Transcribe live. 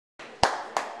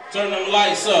Turn them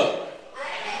lights up.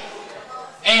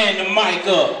 And the mic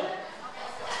up.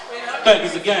 Think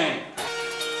it's a game.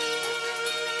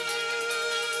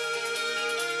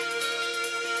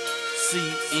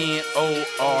 CNo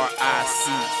Rich.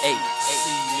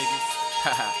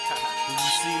 Do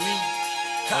you see me?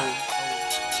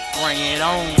 Bring it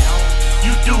on.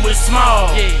 You do it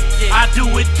small, I do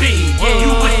it big.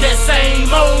 You with that same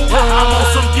old, I'm on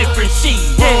some different shit.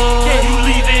 You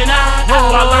leaving out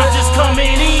while I'm just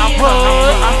coming in.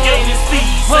 I'm gaining speed,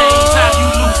 same time you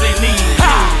losing me.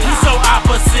 You so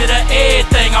opposite of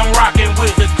everything I'm rocking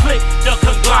with. The click, the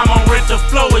conglomerate, the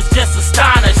flow is just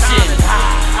astonishing.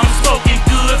 I'm smoking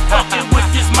good, fucking with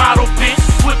this model bitch.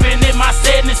 Whipping in my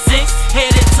 76,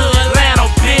 headed to Atlanta,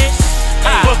 bitch.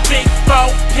 With big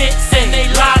four pits and they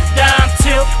locked down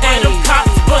till and them cops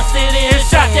busted in and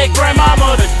shot that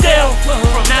grandmama to death.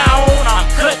 From now on I'm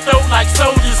cutthroat like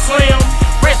Soldier Slim.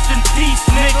 Rest in peace,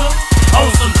 nigga, on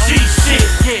some G shit.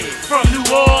 From New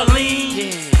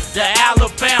Orleans to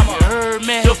Alabama,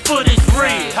 the footage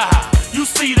real. You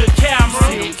see the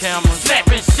camera,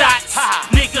 snapping shots,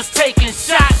 niggas taking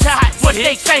shots. What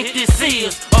they think this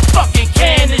is, a fucking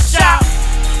candy shop.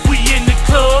 We in the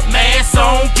club, mask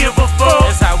on, give a fuck.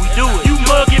 That's how we do it. You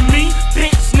mugging me,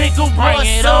 bitch, nigga,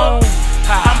 what's up?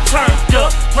 I'm turned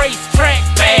up, racetrack,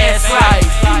 fast life.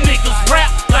 You niggas rap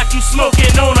like you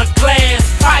smoking on a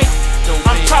glass pipe.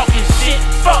 I'm talking shit,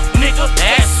 fuck nigga,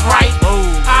 that's right.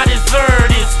 I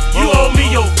deserve this, you owe me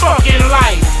your fucking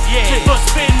life. For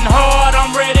spitting hard,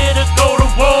 I'm ready to go to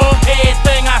war.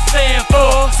 Everything I stand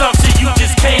for, something you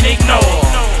just can't ignore.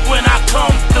 When I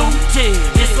come through,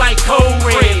 it's like cold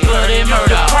red blooded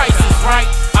murder. The price is right,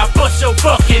 I bust your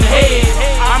fucking head.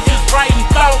 I'm just writing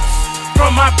thoughts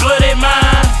from my bloody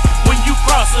mind. When you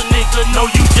cross a nigga, no,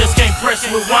 you just can't press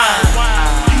rewind.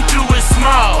 You do it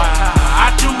small,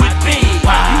 I do it big.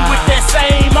 You with that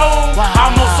same old,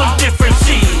 I'm on some different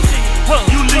shit.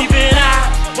 You leaving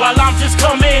out while I'm just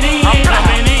coming in.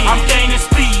 I'm gaining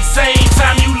speed, same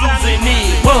time you losing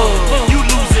it. You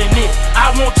losing it,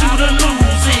 I want you to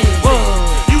lose it.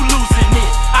 You losing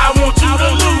it, I want you to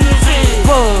lose it.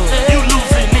 You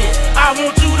losing it, I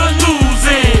want you to lose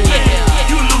it.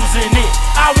 You losing it,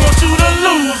 I want you to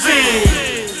lose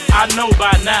it. I know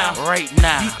by now, Right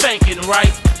now, you thinking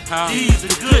right. These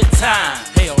are good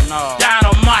times. hell no.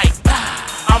 Dynamite,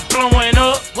 I'm blowing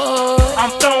up.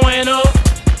 I'm throwing up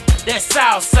that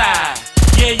south side.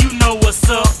 Yeah, you know what's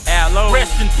up. Hello.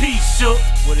 Rest in peace, shook.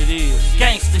 What it is?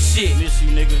 Gangsta shit. Miss you,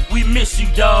 nigga. We miss you,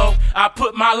 dog. I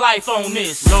put my life on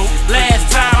this. Last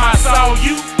time I saw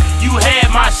you, you had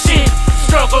my shit.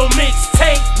 Struggle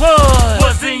mixtape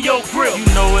was in your grip. You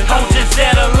know it. I'm just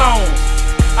that alone.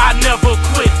 I never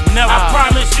quit. Never. I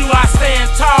promise you I stand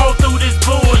tall through this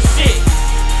bullshit.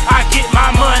 I get my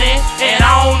money and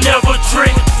I don't never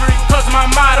trick. Cause my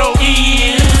motto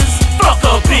is fuck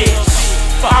a bitch.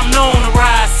 I'm known to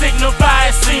ride,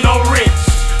 signify CNo Rich.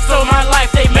 So my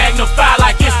life they magnify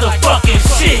like it's the fucking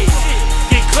shit.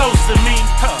 Get close to me,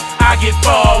 I get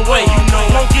far away. You know,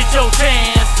 won't get your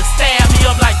chance to stab me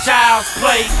up like child's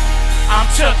play. I'm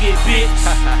Chuck It, bitch.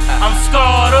 I'm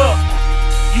scarred up.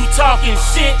 You talking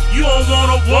shit, you don't want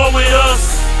a war with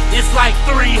us. It's like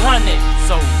 300,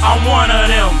 so I'm one of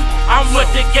them. I'm what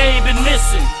the game been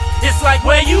missing. It's like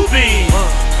where you been.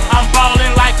 I'm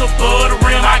ballin' like above the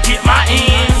rim, I get my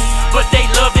ends. But they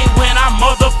love it when I'm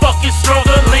motherfucking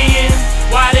struggling.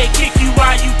 Why they kick you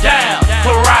while you down?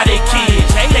 Karate Kid.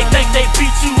 They think they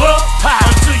beat you up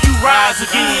until you rise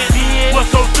again. What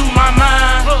go through my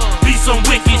mind? Be some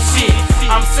wicked shit.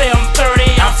 I'm say I'm 30,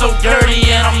 I'm so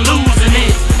dirty and I'm losing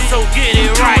it. So get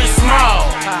it right. You do it small,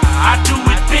 I do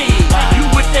it big. You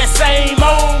with that same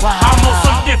old, I'm on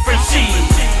some different shit.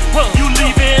 You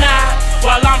leaving out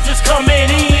while I'm just coming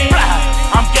in.